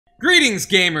Greetings,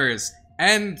 gamers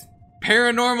and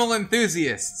paranormal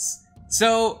enthusiasts.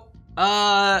 So,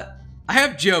 I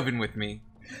have Joven with me.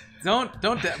 Don't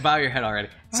bow your head already.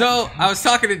 So, I was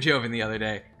talking to Joven the other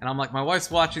day, and I'm like, my wife's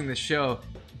watching this show,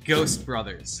 Ghost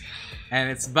Brothers,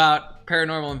 and it's about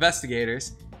paranormal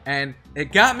investigators, and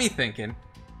it got me thinking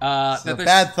that a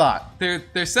bad thought.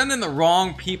 They're sending the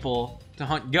wrong people to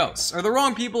hunt ghosts, or the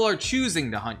wrong people are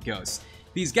choosing to hunt ghosts.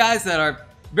 These guys that are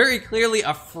very clearly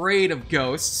afraid of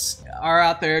ghosts are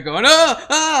out there going,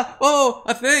 oh,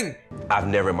 a thing. I've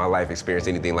never in my life experienced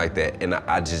anything like that, and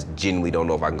I just genuinely don't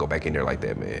know if I can go back in there like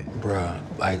that, man. Bruh,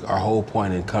 like our whole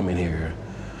point in coming here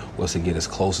was to get as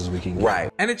close as we can get.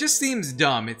 Right. And it just seems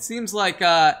dumb. It seems like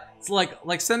it's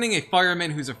like sending a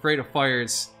fireman who's afraid of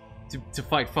fires to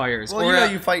fight fires, Well, or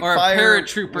you fight or fire a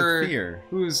paratrooper with fear.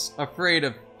 who's afraid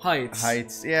of heights.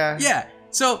 Heights, yeah. Yeah.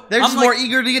 So They're just I'm more like,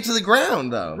 eager to get to the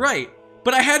ground, though. right.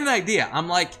 But I had an idea. I'm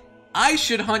like, I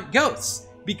should hunt ghosts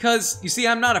because you see,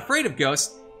 I'm not afraid of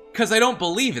ghosts because I don't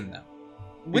believe in them.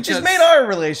 Which has made our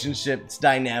relationships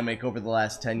dynamic over the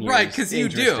last 10 years. Right, because you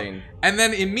do. And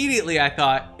then immediately I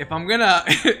thought, if I'm gonna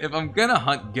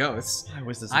hunt ghosts,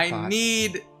 I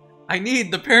need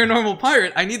the paranormal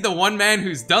pirate. I need the one man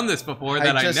who's done this before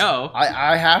that I know.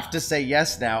 I have to say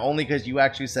yes now, only because you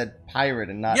actually said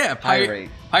pirate and not pirate.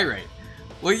 Pirate.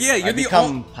 Well, yeah, you're the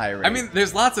only pirate. I mean,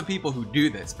 there's lots of people who do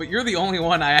this, but you're the only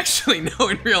one I actually know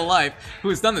in real life who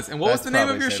has done this. And what was the name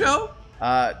of your show?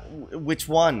 Which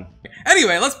one?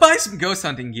 Anyway, let's buy some ghost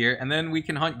hunting gear, and then we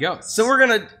can hunt ghosts. So we're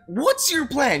gonna... What's your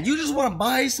plan? You just want to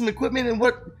buy some equipment and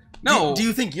what... No. Do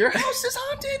you think your house is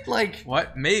haunted? Like...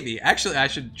 What? Maybe. Actually, I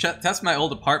should test my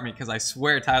old apartment, because I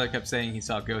swear Tyler kept saying he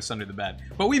saw ghosts under the bed.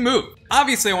 But we moved.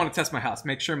 Obviously, I want to test my house,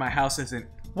 make sure my house isn't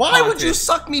Why haunted. would you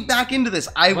suck me back into this?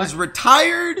 I was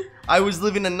retired. I was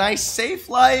living a nice, safe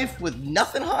life with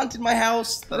nothing haunted in my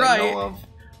house that I know of.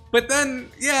 But then,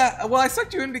 yeah, well, I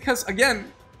sucked you in because,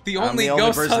 again, the only the only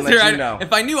ghost person hunter that you know.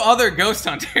 if I knew other ghost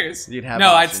hunters, You'd have no,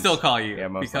 options. I'd still call you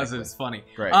because likely. it's funny.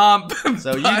 Great.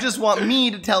 So but, you just want me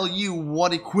to tell you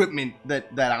what equipment that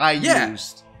I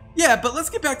used. Yeah, but let's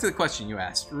get back to the question you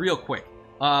asked real quick.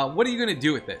 What are you going to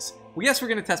do with this? Well, yes, we're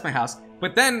going to test my house,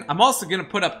 but then I'm also going to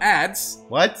put up ads.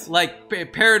 What? Like,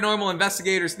 paranormal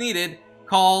investigators needed.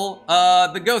 Call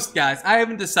the ghost guys. I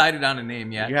haven't decided on a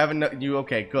name yet. You haven't.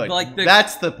 Okay, good. Like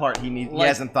that's the part he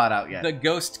hasn't thought out yet. The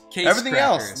ghost case. Everything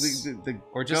crackers. else,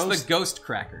 or just the ghost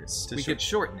crackers. We could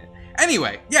shorten it.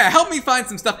 Anyway, yeah, help me find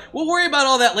some stuff. We'll worry about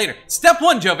all that later. Step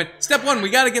one, Joven. Step one, we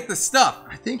got to get the stuff.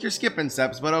 I think you're skipping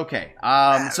steps, but okay.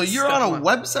 So you're on a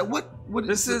website. What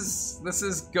this is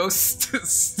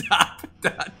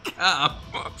ghoststop.com.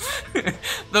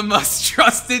 The most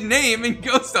trusted name in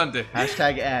ghost hunting.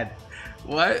 Hashtag ad.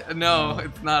 What? No,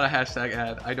 it's not a hashtag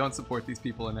ad. I don't support these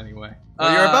people in any way.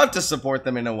 Well, you're about to support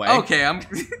them in a way. Okay,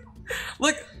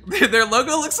 Look, their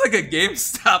logo looks like a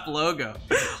GameStop logo.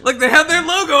 Look, they have their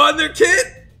logo on their kit.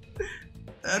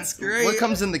 That's great. What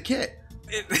comes in the kit?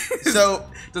 So,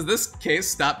 does this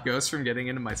case stop ghosts from getting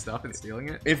into my stuff and stealing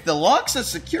it? If the locks are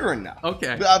secure enough.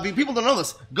 Okay. People don't know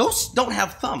this. Ghosts don't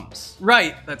have thumbs.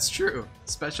 Right, that's true.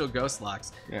 Special ghost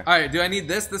locks. Yeah. All right, do I need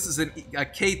this? This is a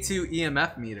K2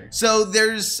 EMF meter. So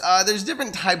there's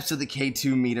different types of the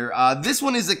K2 meter. This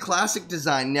one is a classic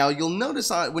design. Now you'll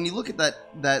notice when you look at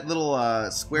that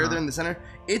little square there in the center,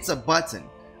 it's a button.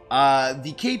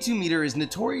 The K2 meter is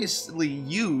notoriously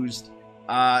used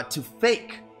to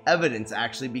fake evidence,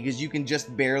 actually, because you can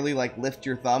just barely like lift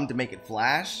your thumb to make it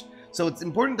flash. So it's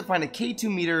important to find a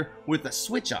K2 meter with a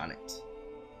switch on it.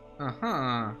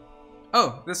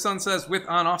 Oh, this one says with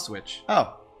on-off switch.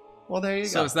 Oh, well there you go.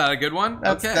 So is that a good one?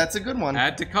 That's a good one.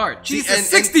 Add to cart.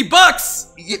 Jesus, and,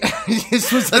 $60. Yeah,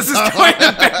 this is going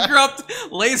to bankrupt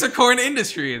Lasercorn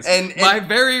Industries, and my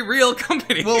very real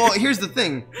company. Well, here's the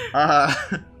thing.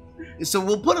 So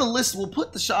we'll put a list. We'll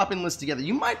put the shopping list together.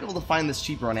 You might be able to find this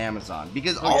cheaper on Amazon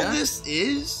because this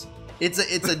is it's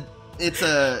a.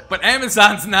 But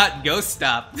Amazon's not Ghost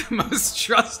Stop, the most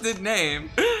trusted name.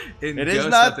 It is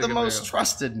not the most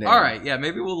trusted name. All right, yeah,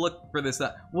 maybe we'll look for this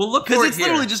up. We'll look for it because it's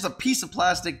literally just a piece of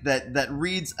plastic that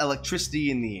reads electricity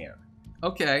in the air.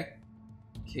 Okay.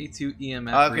 K2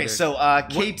 EMF. Okay, so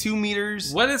K2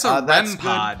 meters. What is a REM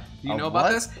pod? Do you know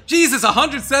about this? Jesus,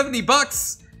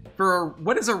 $170 for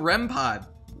what is a REM pod?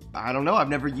 I don't know. I've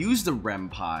never used a REM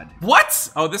pod. What?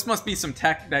 Oh, this must be some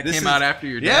tech that came out after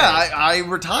your day. Yeah, I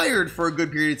retired for a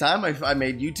good period of time. I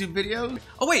made YouTube videos.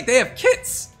 Oh wait, they have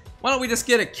kits. Why don't we just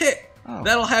get a kit?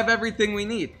 That'll have everything we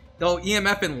need. The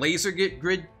EMF and laser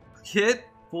grid kit,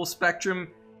 full spectrum,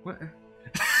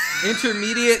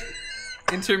 intermediate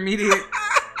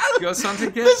ghost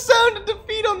hunting kit. The sound of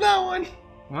defeat on that one.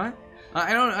 What?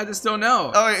 I just don't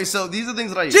know. Okay, so these are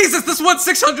things that I use. Jesus, this one's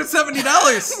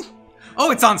 $670. Oh,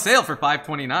 it's on sale for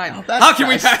 $529. Oh, that's How can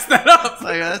we nice. pass that up?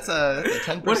 Like, that's a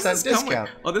 10% What does this come discount.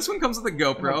 with? Oh, this one comes with a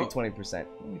GoPro.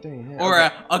 20%. Or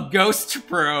a Ghost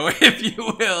Pro, if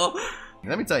you will.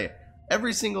 Let me tell you,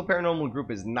 every single paranormal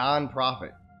group is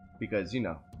non-profit because, you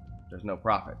know, there's no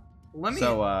profit. Let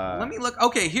me look.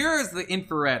 Okay, here is the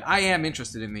infrared. I am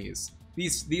interested in these.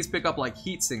 These pick up like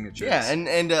heat signatures. Yeah,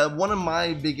 and one of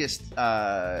my biggest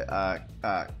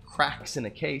cracks in a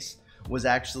case was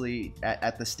actually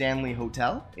at the Stanley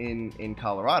Hotel in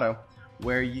Colorado,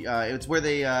 where it's where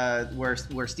they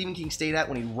where Stephen King stayed at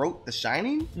when he wrote The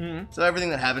Shining. Mm-hmm. So everything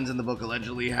that happens in the book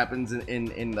allegedly happens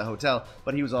in the hotel.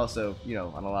 But he was also, you know,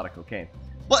 on a lot of cocaine.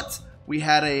 But we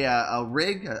had a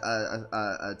rig,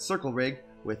 a circle rig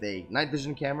with a night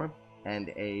vision camera and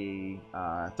a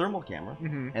thermal camera,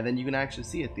 and then you can actually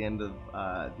see at the end of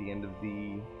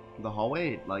the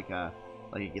hallway, like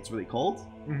it gets really cold,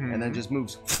 and then it just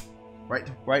moves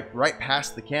right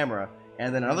past the camera,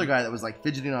 and then another guy that was like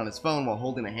fidgeting on his phone while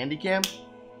holding a handy cam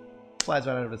flies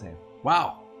right out of his hand.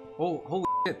 Wow. Oh, holy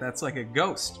shit, that's like a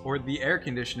ghost, or the air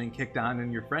conditioning kicked on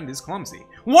and your friend is clumsy.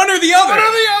 One or the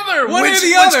other. Which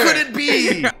could it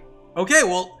be? Okay,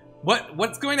 well,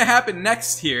 what's going to happen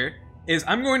next here is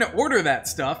I'm going to order that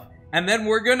stuff, and then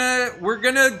we're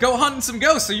gonna go hunting some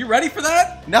ghosts. Are you ready for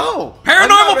that? No.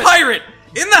 Paranormal pirate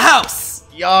in the house.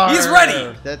 Yar. He's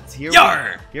ready. That's here.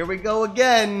 Yar. Here we go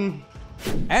again.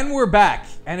 And we're back,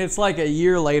 and it's like a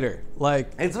year later.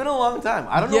 Like, It's been a long time.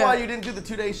 I don't know why you didn't do the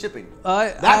 2-day shipping.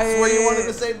 That's where you wanted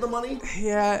to save the money?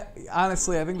 Yeah,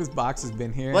 honestly, I think this box has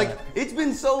been here. Like, it's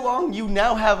been so long, you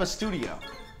now have a studio.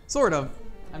 Sort of.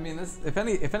 I mean, this, if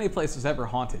any place was ever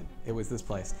haunted, it was this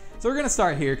place. So we're gonna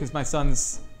start here because my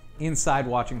son's inside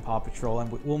watching Paw Patrol,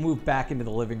 and we'll move back into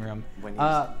the living room. When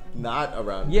he's not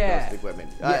around yeah. ghost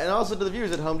equipment. And also to the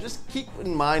viewers at home, just keep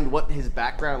in mind what his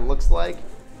background looks like.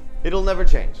 It'll never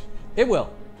change. It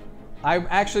will. I'm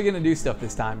actually gonna do stuff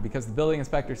this time because the building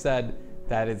inspector said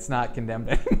that it's not condemned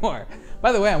anymore.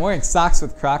 By the way, I'm wearing socks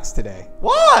with Crocs today.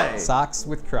 Why? Socks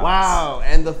with Crocs. Wow,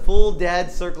 and the full dad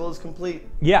circle is complete.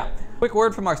 Yeah. Quick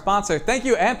word from our sponsor. Thank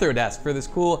you, AnthroDesk, for this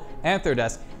cool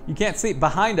AnthroDesk. You can't see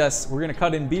behind us. We're gonna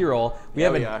cut in B-roll. We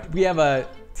have a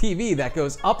TV that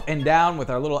goes up and down with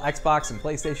our little Xbox and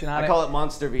PlayStation on it. I call it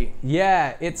Monster V.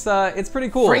 Yeah, it's pretty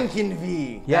cool. Franken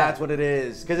V. Yeah. That's what it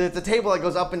is. Because it's a table that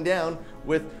goes up and down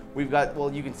with, we've got,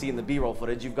 well, you can see in the B-roll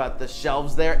footage, you've got the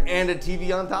shelves there and a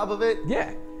TV on top of it.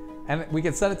 Yeah. And we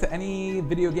can set it to any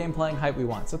video game playing height we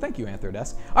want. So thank you,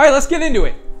 AnthroDesk. All right, let's get into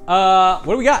it. What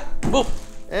do we got? Boom.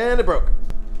 And it broke.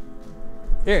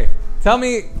 Here, tell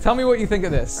me what you think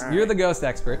of this. All You're right. the ghost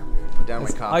expert. Put down my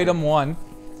It's copy. item 1.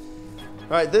 All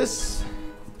right, this.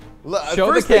 Show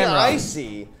first the camera. thing I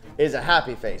see is a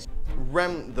happy face.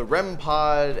 The REM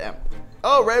Pod M.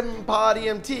 Oh, REM Pod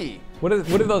EMT. What do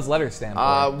those letters stand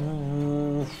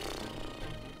for?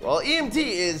 Well, EMT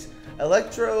is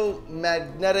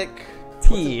electromagnetic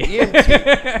T.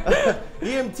 EMT.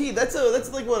 EMT.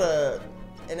 That's like what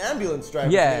an ambulance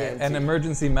driver. Yeah, EMT. an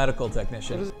emergency medical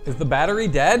technician. Is the battery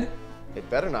dead? It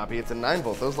better not be. It's a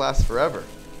 9-volt. Those last forever.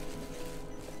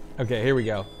 Okay, here we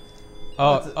go.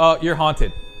 Oh, you're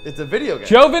haunted. It's a video game.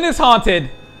 Joven is haunted.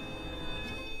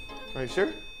 Are you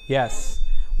sure? Yes.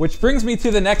 Which brings me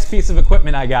to the next piece of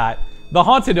equipment I got. The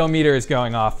haunted-o-meter is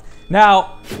going off.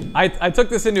 Now, I took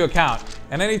this into account,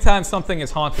 and anytime something is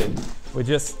haunted, we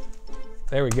just,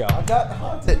 there we go. I'm not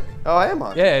haunted. Oh, I am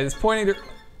haunted. Yeah, it's pointing to,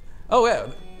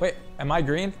 oh wait, am I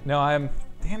green? No, I'm,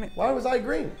 damn it. Why was I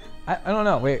green? I don't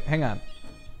know, wait, hang on.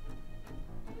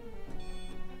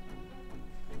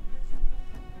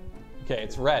 Okay,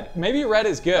 it's red. Maybe red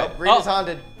is good. Oh, green is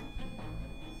haunted.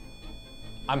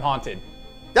 I'm haunted.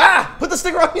 Ah! Put the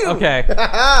sticker on you! Okay.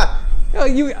 Oh,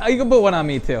 you can put one on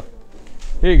me too.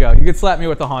 Here you go. You can slap me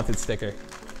with the haunted sticker.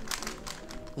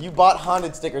 You bought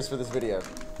haunted stickers for this video.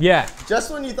 Yeah.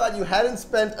 Just when you thought you hadn't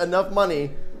spent enough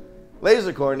money,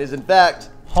 Lasercorn is in fact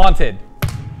haunted.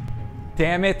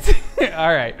 Damn it. All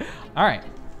right. We're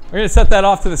gonna set that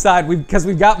off to the side because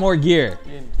we've got more gear.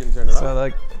 You can turn it So off.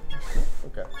 like,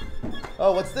 Okay.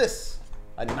 Oh, what's this?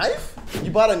 A knife?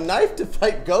 You bought a knife to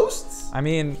fight ghosts? I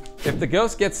mean, if the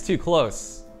ghost gets too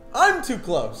close, I'm too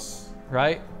close.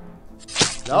 right?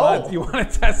 No. You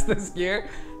want to test this gear?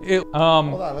 Hold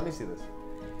on, let me see this.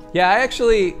 Yeah, I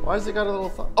actually. Why has it got a little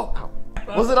thumb? Oh,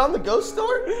 ow. Was it on the ghost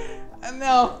store?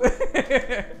 No.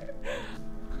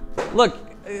 Look,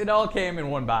 it all came in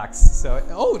one box. So,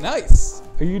 oh, nice.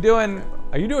 Are you doing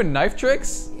knife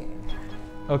tricks?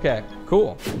 Okay,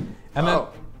 cool. And then,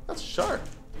 That's sharp.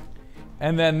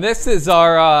 and then this is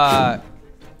our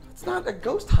It's not a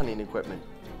ghost hunting equipment.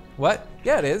 What?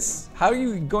 Yeah, it is. How are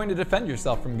you going to defend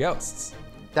yourself from ghosts?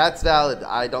 That's valid.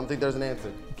 I don't think there's an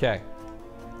answer. Okay.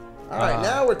 All right,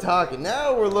 now we're talking.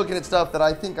 Now we're looking at stuff that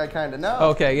I think I kind of know.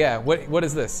 Okay, yeah. What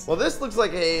is this? Well, this looks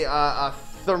like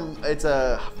it's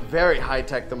a very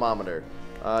high-tech thermometer.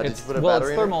 Did you put a battery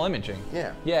in it? Thermal imaging.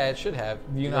 Yeah. Yeah, it should have.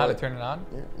 Do you know how to turn it on?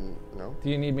 Yeah, no.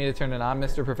 Do you need me to turn it on,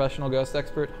 Mr. Professional Ghost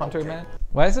Expert Hunter Man?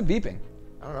 Why is it beeping?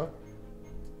 I don't know.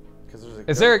 Because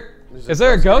there's a Is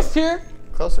there a ghost here?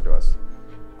 Closer to us.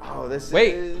 Oh, this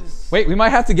is... Wait, we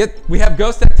we have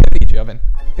ghost activity, Joven.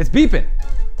 It's beeping.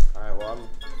 All right, well,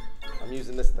 I'm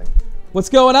using this thing. What's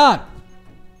going on?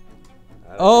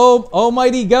 Oh,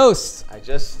 almighty ghost.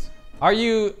 Are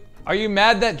you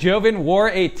mad that Joven wore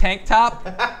a tank top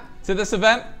to this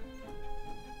event?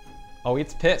 Oh,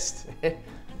 it's pissed.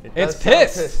 It's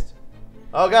pissed.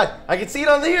 Oh God, I can see it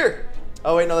on here.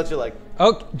 Oh wait, no, that's your leg.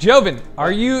 Oh, Joven,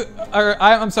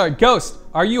 I'm sorry, Ghost,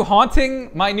 are you haunting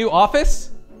my new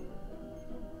office?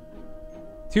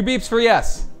 2 beeps for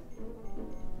yes.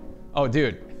 Oh,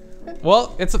 dude.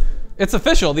 Well, it's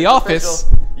official. The office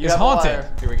is haunted.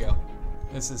 Here we go.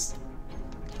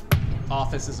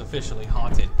 Office is officially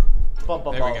haunted. There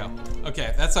we go.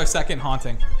 Okay, that's our second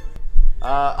haunting.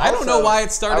 I don't know why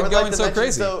it started going so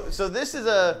crazy. So this is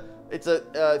a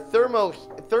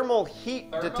thermal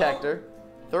heat detector.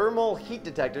 Thermal heat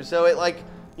detector. So it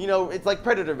it's like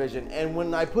predator vision. And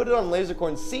when I put it on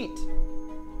Lasercorn's seat,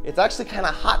 it's actually kind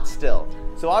of hot still.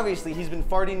 So obviously he's been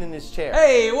farting in his chair.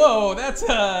 Hey, whoa, that's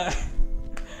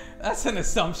an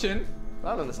assumption.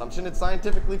 Not an assumption. It's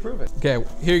scientifically proven. Okay,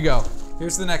 here you go.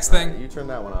 Here's the next thing. Right, you turn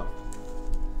that one off.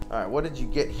 All right, what did you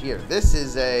get here? This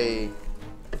is a...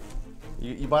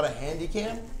 You bought a handy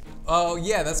cam? Oh,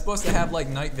 yeah, that's supposed to have, like,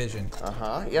 night vision.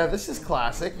 Uh-huh. Yeah, this is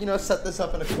classic. You know, set this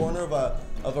up in a corner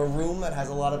of a room that has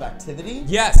a lot of activity.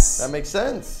 Yes. That makes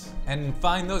sense. And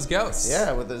find those ghosts.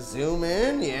 Yeah, with a zoom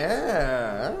in.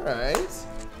 Yeah, all right.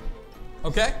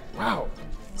 Okay. Wow.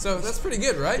 So that's pretty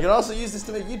good, right? You can also use this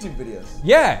to make YouTube videos.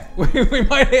 Yeah, we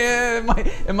might,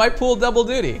 it might pull double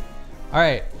duty. All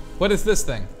right, what is this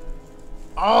thing?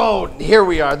 Oh, here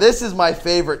we are. This is my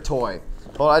favorite toy.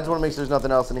 Well, I just want to make sure there's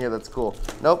nothing else in here that's cool.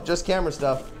 Nope, just camera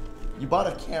stuff. You bought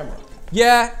a camera.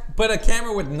 Yeah, but a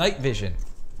camera with night vision.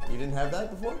 You didn't have that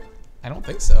before? I don't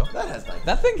think so. That has night vision.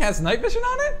 That thing has night vision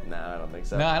on it? No, I don't think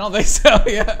so. No, I don't think so,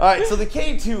 yeah. All right, so the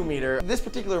K2 meter, this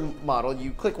particular model,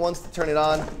 you click once to turn it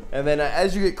on, and then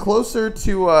as you get closer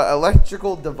to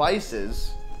electrical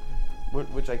devices,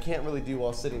 which I can't really do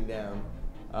while sitting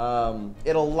down,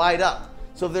 it'll light up.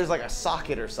 So if there's like a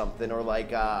socket or something, or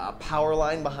like a power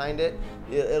line behind it,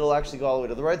 it'll actually go all the way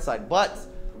to the red side. But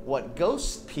what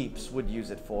ghost peeps would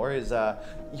use it for is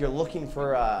you're looking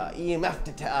for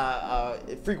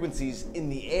EMF frequencies in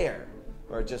the air,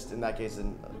 or just in that case,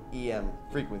 in EM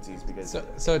frequencies, because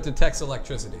so it detects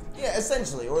electricity. Yeah,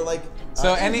 essentially, or like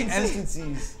so any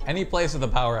place with a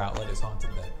power outlet is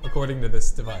haunted then, according to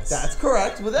this device. That's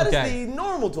correct, but that is the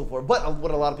normal tool for it. But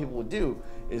what a lot of people would do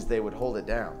is they would hold it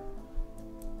down,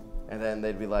 and then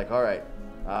they'd be like, all right,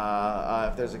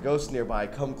 if there's a ghost nearby,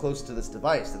 come close to this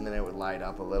device, and then it would light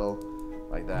up a little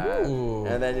like that. Ooh.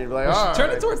 And then you'd be like, all turn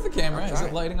right. it towards the camera. Is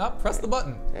it lighting up? Press the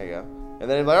button. There you go. And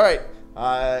then you'd be like, all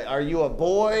right, are you a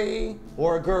boy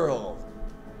or a girl?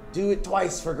 Do it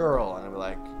twice for girl. And I'd be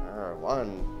like,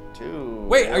 1, 2.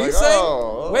 Wait, are you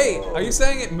saying? Wait, are you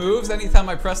saying it moves anytime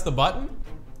I press the button?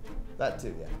 That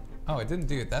too, yeah. Oh, it didn't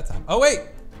do it that time. Oh wait.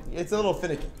 It's a little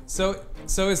finicky. So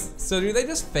do they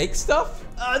just fake stuff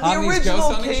The on these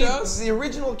ghost hunting shows? The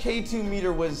original K2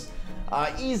 meter was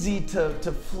easy to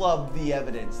flub the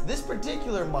evidence. This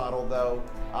particular model, though,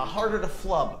 harder to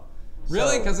flub.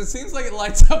 Really? Because it seems like it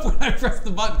lights up when I press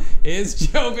the button. Is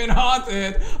Joven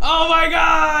haunted? Oh my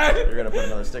God! You're gonna put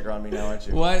another sticker on me now, aren't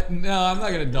you? What? No, I'm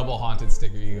not gonna double haunted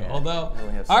sticker you. Yeah, although,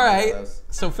 all right.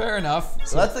 So fair enough.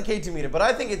 So that's the K2 meter, but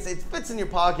I think it fits in your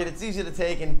pocket. It's easy to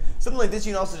take, and something like this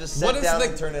you can also just set down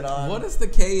and turn it on. What does the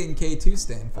K in K2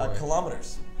 stand for?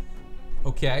 Kilometers.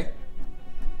 Okay.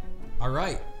 All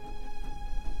right.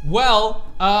 Well,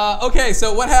 okay.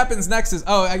 So what happens next is,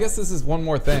 I guess this is one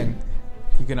more thing.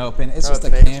 You can open. It's just a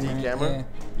camera. Yeah.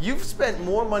 You've spent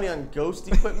more money on ghost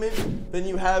equipment than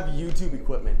you have YouTube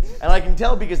equipment, and I can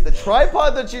tell because the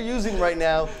tripod that you're using right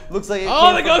now looks like.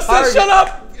 The ghost says, "Shut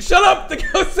up! Shut up!" The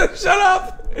ghost says, "Shut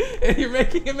up!" And you're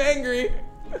making him angry.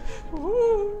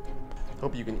 Woo.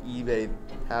 Hope you can eBay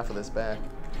half of this back.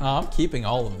 I'm keeping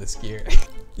all of this gear.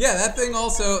 Yeah, that thing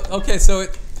also. Okay, so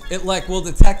it like will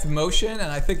detect motion,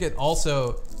 and I think it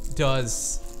also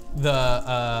does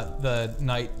the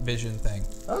night vision thing.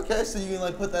 Okay, so you can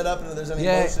like put that up, and if there's any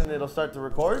Yeah. motion, it'll start to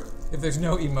record. If there's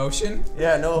no emotion?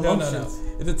 Yeah, no No, emotions. no,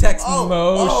 no. It detects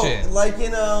motion. Oh, like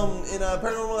in a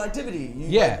Paranormal Activity. You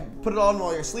Yeah. like, put it on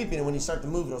while you're sleeping, and when you start to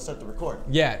move, it'll start to record.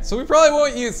 Yeah, so we probably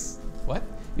won't use, what?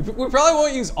 We probably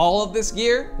won't use all of this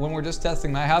gear when we're just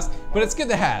testing my house, but it's good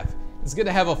to have. It's good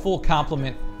to have a full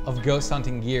complement of ghost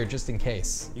hunting gear just in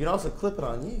case. You can also clip it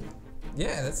on you.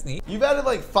 Yeah, that's neat. You've added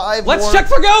like 5 Let's more. check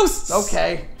for ghosts!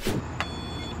 Okay.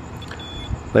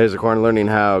 Lasercorn learning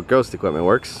how ghost equipment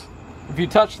works. If you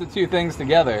touch the two things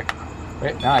together,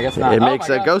 wait, no, I guess not. It Oh makes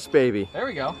my a God. ghost baby. There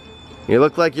we go. You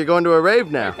look like you're going to a rave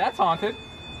now. Wait, that's haunted.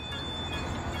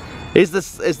 Is the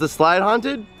slide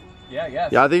haunted? Yeah, I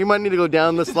guess. Yeah, I think you might need to go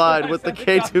down the slide with the Send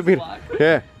it down K2 the meter. slide.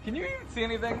 Yeah. Can you even see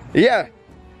anything? Yeah.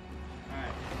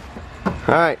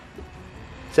 All right.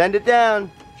 Send it down.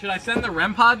 Should I send the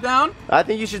REM pod down? I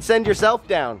think you should send yourself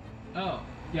down. Oh,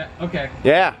 yeah, okay.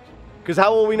 Yeah. Because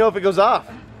how will we know if it goes off?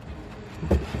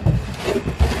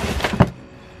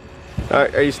 All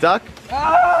right, are you stuck?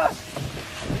 Ah!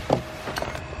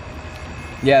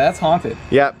 Yeah, that's haunted.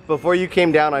 Yeah, before you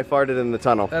came down, I farted in the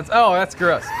tunnel. That's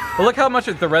gross. But look how much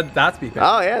the red dots beeping.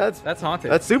 Oh yeah, That's haunted.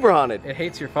 that's super haunted. It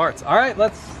hates your farts. All right,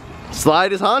 let's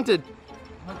Slide is haunted.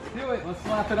 do it. Let's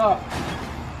slap it up.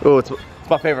 Oh, it's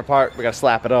my favorite part. We gotta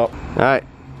slap it up. All right.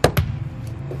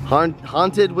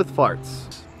 Haunted with farts.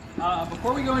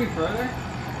 Before we go any further,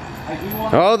 I do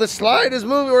want. Oh, the slide is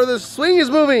moving, or the swing is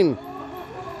moving.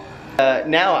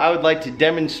 Now I would like to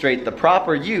demonstrate the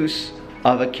proper use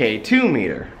of a K2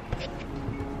 meter.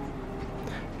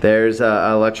 There's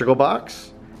an electrical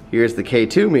box. Here's the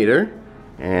K2 meter.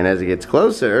 And as it gets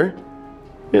closer,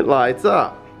 it lights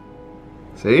up.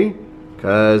 See?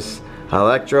 Because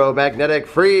electromagnetic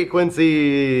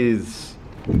frequencies.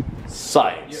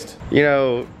 Science. You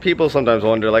know, people sometimes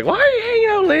wonder, like, why are you hanging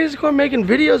out Lasercorn making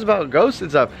videos about ghosts and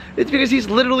stuff? It's because he's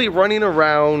literally running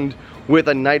around with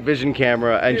a night vision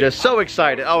camera and just so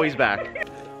excited. Oh, he's back.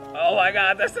 Oh my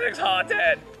God, this thing's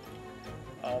haunted.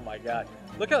 Oh my God.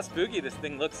 Look how spooky this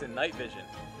thing looks in night vision.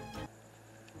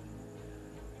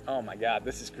 Oh my God,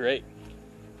 this is great.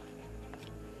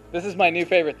 This is my new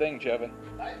favorite thing, Joven.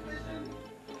 Night vision?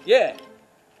 Yeah.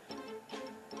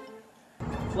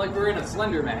 It's like we're in a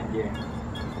Slender Man game.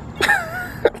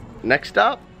 Next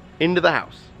stop, into the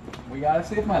house. We gotta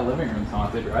see if my living room's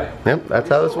haunted, right? Yep, that's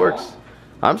how this works.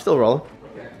 I'm still rolling.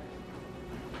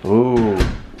 Ooh,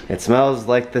 it smells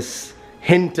like this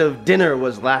hint of dinner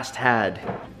was last had.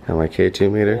 And my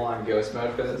K2 meter. Full on ghost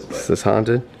mode for this, Is this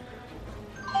haunted?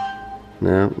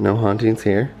 No, no hauntings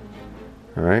here.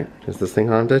 All right, is this thing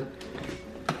haunted?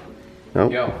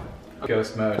 Nope. Yo,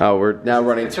 ghost mode. Oh, we're now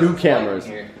running It's two just light in cameras.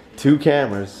 here. Two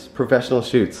cameras, professional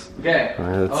shoots. Okay. All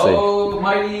right, let's see. Oh,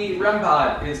 mighty REM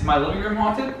pod. Is my living room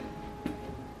haunted?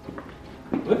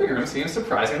 Living room seems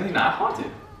surprisingly not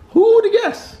haunted. Who would have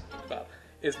guessed? Wow.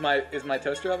 Is my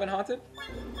toaster oven haunted?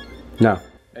 No.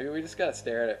 Maybe we just gotta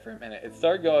stare at it for a minute. It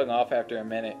started going off after a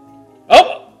minute.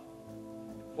 Oh!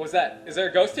 What was that? Is there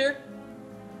a ghost here?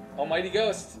 Almighty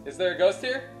ghost. Is there a ghost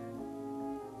here?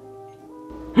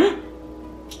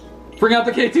 Bring out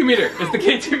the K2 meter. Is the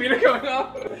K2 meter going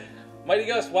off? Mighty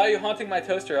ghost, why are you haunting my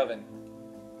toaster oven?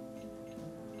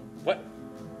 What?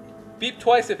 Beep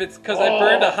twice if it's because I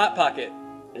burned a Hot Pocket.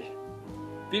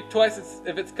 Beep twice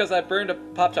if it's because I burned a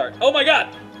Pop-Tart. Oh my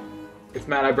God! It's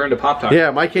mad I burned a Pop-Tart.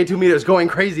 Yeah, my K2 meter is going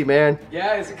crazy, man.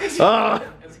 Yeah, is it because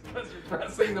you're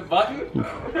pressing the button?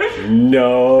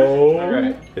 No.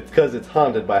 Alright. It's because it's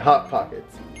haunted by Hot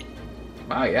Pockets.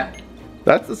 Wow, yeah.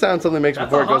 That's the sound something makes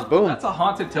before it goes boom. That's a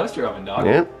haunted toaster oven, dog.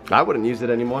 Yeah, I wouldn't use it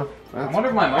anymore. I wonder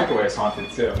if my microwave's haunted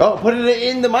too. Oh, put it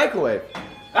in the microwave.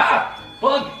 Ah!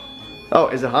 Bug! Oh,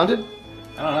 is it haunted?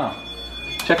 I don't know.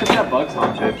 Check if that bug's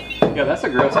haunted. Yeah, that's a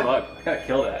gross bug. I gotta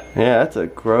kill that. Yeah, that's a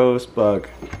gross bug.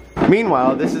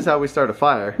 Meanwhile, this is how we start a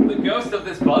fire. The ghost of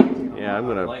this bug. Yeah, I'm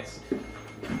gonna... Place.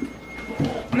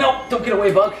 No, don't get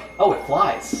away, bug. Oh, it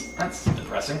flies. That's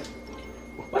depressing.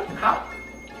 What? How?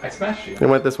 I smashed you. It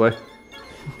went this way.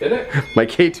 Did it? My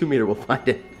K2 meter will find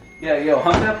it. Yeah, yo,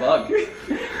 hunt that bug.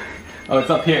 Oh, it's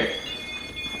up here.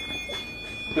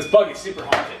 This bug is super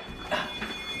haunted.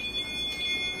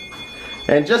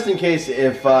 And just in case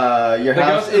if your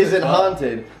house ghost of this isn't bug.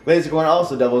 haunted, Lasercorn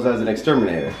also doubles as an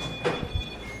exterminator.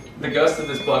 The ghost of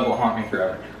this bug will haunt me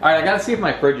forever. Alright, I gotta see if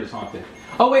my fridge is haunted.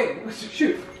 Oh wait,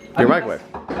 shoot. Your microwave.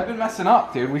 I've been messing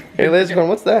up, dude. Hey, Lasercorn,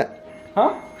 what's that?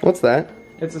 Huh? What's that?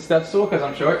 It's a step stool because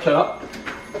I'm short. Shut up.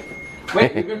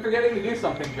 Wait, we've been forgetting to do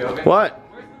something, Joven. What?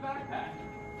 Where's the backpack?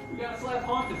 We gotta slap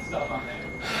haunted stuff on there.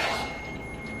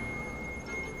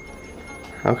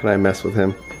 How can I mess with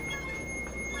him?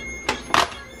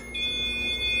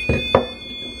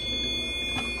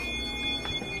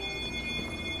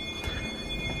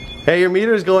 your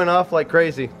meter's going off like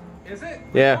crazy. Is it?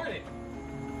 Yeah. Record it.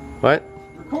 What?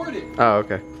 Record it. Oh,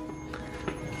 okay.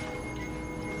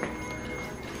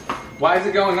 Why is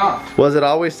it going off? Was it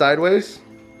always sideways?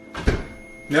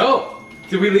 No.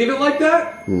 Did we leave it like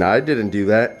that? No, I didn't do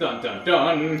that. Dun dun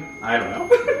dun. I don't know.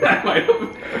 I might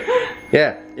have.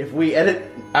 Yeah, if we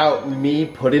edit out me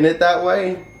putting it that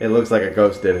way, it looks like a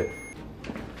ghost did it.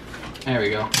 There we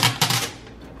go.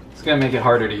 It's gonna make it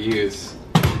harder to use.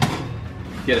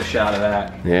 Get a shot of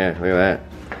that. Yeah, look at that.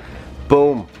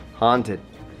 Boom, haunted.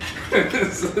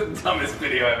 This is the dumbest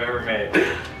video I've ever made.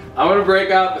 I'm gonna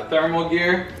break out the thermal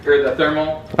gear, or the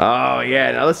thermal. Oh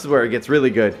yeah, now this is where it gets really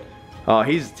good. Oh,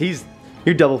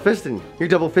 you're double fisting. You're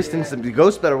double fisting some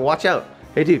ghosts. Better watch out.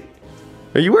 Hey, dude,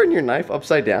 are you wearing your knife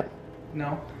upside down?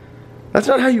 No. That's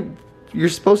not how you're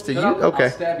supposed to. Okay.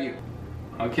 I'll stab you.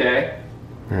 Okay.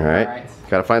 All right. All right.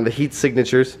 Gotta find the heat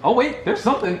signatures. Oh wait, there's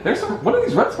something. There's some. What are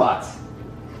these red spots?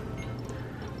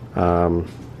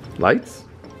 Lights?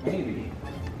 Maybe.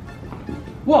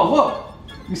 Whoa, whoa!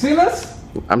 You see this?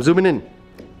 I'm zooming in.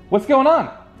 What's going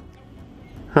on?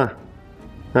 Huh.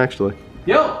 Actually.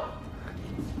 Yo!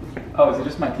 Oh, is it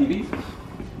just my TV?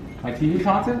 My TV's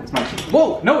haunted? It's my TV.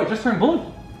 Whoa! No, it just turned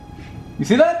blue. You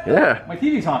see that? Yeah. My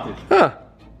TV's haunted. Huh.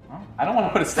 Well, I don't want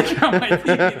to put a sticker on my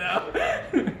TV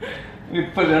though. You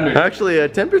put it under. Actually, a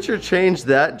temperature change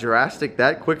that drastic,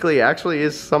 that quickly, actually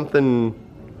is something.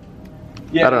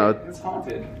 Yeah, I don't know. It's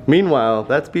haunted. Meanwhile,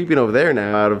 that's beeping over there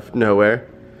now out of nowhere.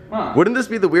 Huh. Wouldn't this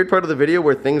be the weird part of the video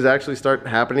where things actually start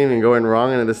happening and going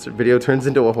wrong and this video turns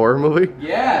into a horror movie?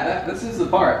 Yeah, this is the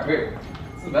part. Here,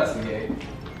 let's investigate.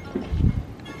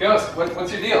 Ghost,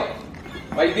 what's your deal?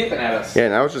 Why are you beeping at us? Yeah,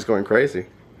 now it's just going crazy.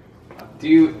 Do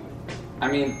you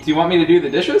want me to do the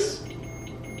dishes?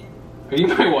 Are you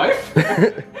my wife?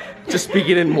 Just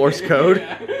speaking in Morse code.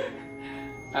 Yeah.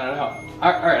 I don't know.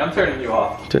 Alright, I'm turning you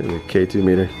off. Turn the K2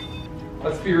 meter.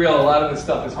 Let's be real, a lot of this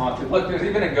stuff is haunted. Look, there's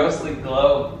even a ghostly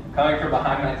glow coming from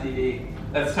behind my TV.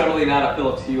 That's totally not a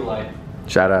Philips Hue light.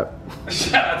 Shout out.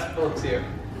 Shout out to Philips Hue.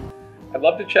 I'd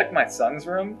love to check my son's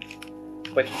room,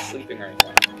 but he's sleeping right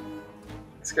now.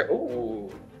 Let's go.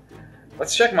 Ooh.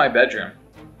 Let's check my bedroom.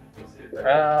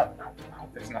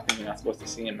 There's nothing you're not supposed to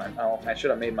see in my. Oh, I should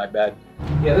have made my bed.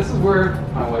 Yeah, this is where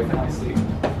my wife and I sleep.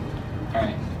 All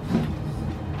right.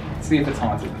 Let's see if it's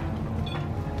haunted.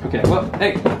 Okay. Well,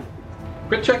 hey,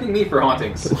 quit checking me for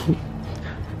hauntings. All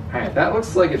right. That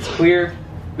looks like it's clear.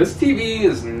 This TV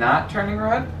is not turning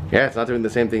red. Yeah, it's not doing the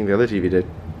same thing the other TV did.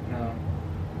 No.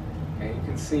 Okay, you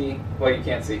can see. Well, you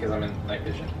can't see because I'm in night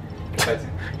vision. But,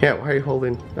 Yeah, why are you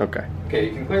holding? Okay. okay,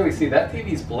 you can clearly see that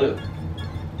TV's blue.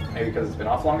 Maybe because it's been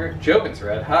off longer. Joven's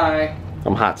red. Hi.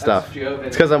 I'm hot That's stuff. Joven.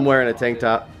 It's because I'm wearing a tank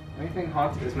top. Anything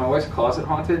haunted? Is my wife's closet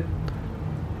haunted?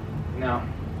 No.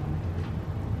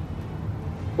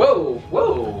 Whoa,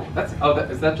 whoa. That's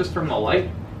is that just from the light?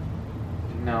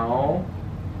 No.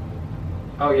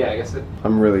 Oh yeah, I guess it.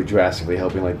 I'm really drastically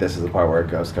hoping like this is the part where a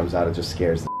ghost comes out and just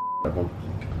scares the out of them.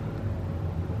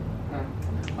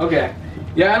 Okay.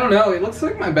 Yeah, I don't know. It looks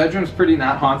like my bedroom's pretty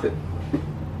not haunted.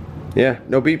 Yeah,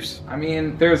 no beeps. I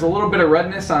mean, there's a little bit of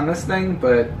redness on this thing,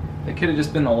 but it could have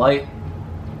just been the light.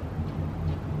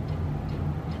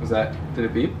 Was that? Did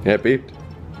it beep? Yeah, it beeped.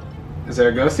 Is there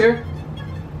a ghost here?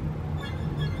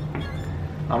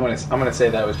 I'm gonna say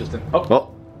that was just an. Oh.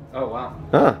 Oh. Oh wow.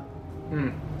 Huh.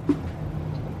 Hmm.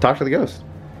 Talk to the ghost.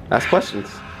 Ask questions.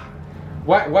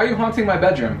 Why are you haunting my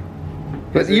bedroom?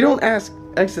 But you don't ask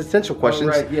existential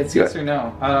questions. Oh, right. Yeah, it's yes or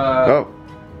no. Oh.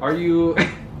 Are you?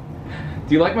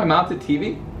 Do you like my mounted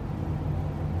TV?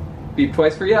 Beep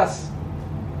twice for yes.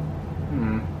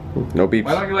 Hmm. No beeps.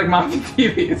 Why don't you like mounted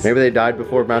TVs? Maybe they died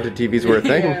before mounted TVs were a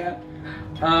thing. Yeah.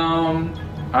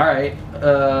 All right.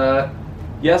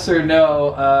 Yes or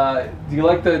no? Do you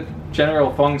like the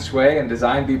general feng shui and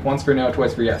design? Beep once for no,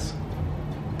 twice for yes.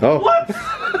 Oh. What?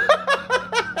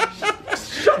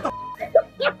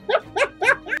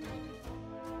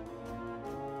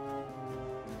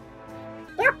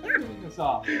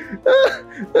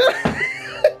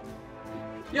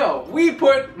 Yo,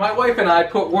 my wife and I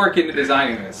put work into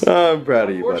designing this. I'm proud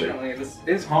of you, buddy. Unfortunately, this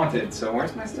is haunted, so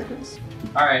where's my stickers?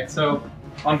 Alright, so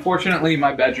unfortunately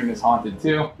my bedroom is haunted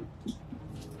too.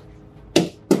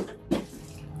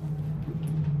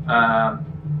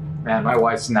 Man, my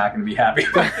wife's not gonna be happy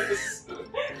about this.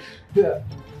 Yeah.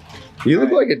 You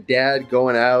look like a dad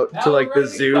going out to like the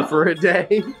zoo go. for a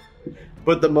day.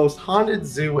 But the most haunted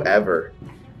zoo ever.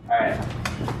 Alright.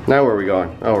 Now where are we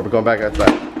going? Oh, we're going back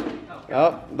outside.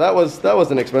 Oh, that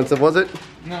wasn't expensive, was it?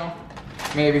 No.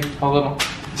 Maybe. A little.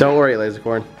 Don't worry,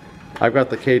 Lasercorn. I've got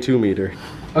the K2 meter.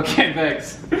 Okay,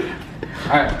 thanks.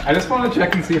 Alright, I just want to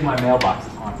check and see if my mailbox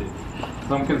is haunted.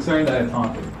 So I'm concerned that it's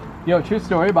haunted. Yo, true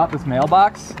story about this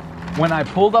mailbox. When I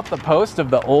pulled up the post of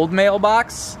the old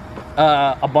mailbox,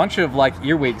 a bunch of like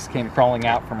earwigs came crawling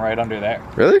out from right under there.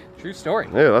 Really? True story.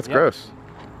 Ew, that's gross.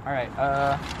 All right.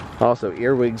 Also,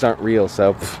 earwigs aren't real,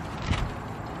 so.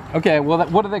 Okay, well,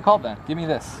 what are they called then? Give me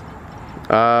this.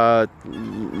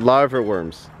 Larva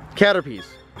worms. Caterpies.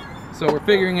 So we're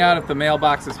figuring out if the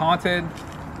mailbox is haunted.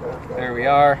 There we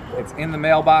are. It's in the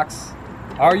mailbox.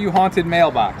 Are you haunted,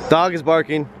 mailbox? Dog is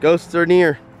barking. Ghosts are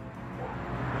near.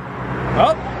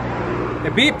 Oh,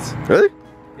 it beeped. Really?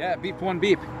 Yeah, it beeped one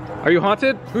beep. Are you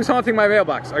haunted? Who's haunting my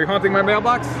mailbox? Are you haunting my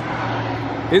mailbox?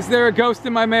 Is there a ghost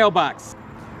in my mailbox?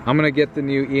 I'm gonna get the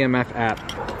new EMF app.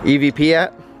 EVP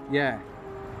app? Yeah,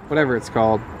 whatever it's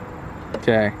called.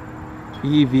 Okay,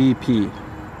 EVP.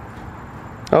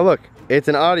 Oh look, it's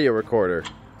an audio recorder.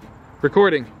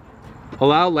 Recording.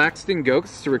 Allow Laxton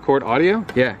ghosts to record audio?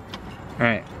 Yeah. All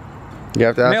right. You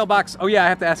have to ask? Mailbox. Oh yeah, I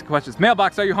have to ask questions.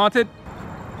 Mailbox, are you haunted?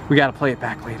 We gotta play it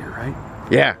back later, right?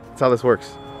 Yeah, that's how this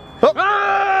works. Oh.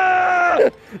 Ah!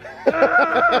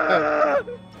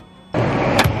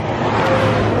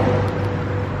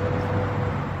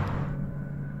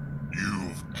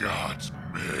 You've got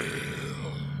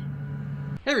mail.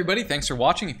 Hey everybody, thanks for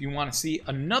watching. If you want to see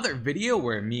another video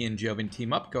where me and Joven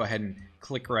team up, go ahead and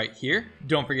click right here.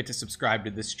 Don't forget to subscribe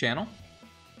to this channel.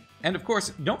 And of course,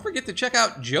 don't forget to check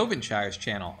out Jovenshire's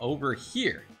channel over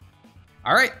here.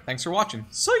 Alright, thanks for watching.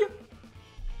 See ya!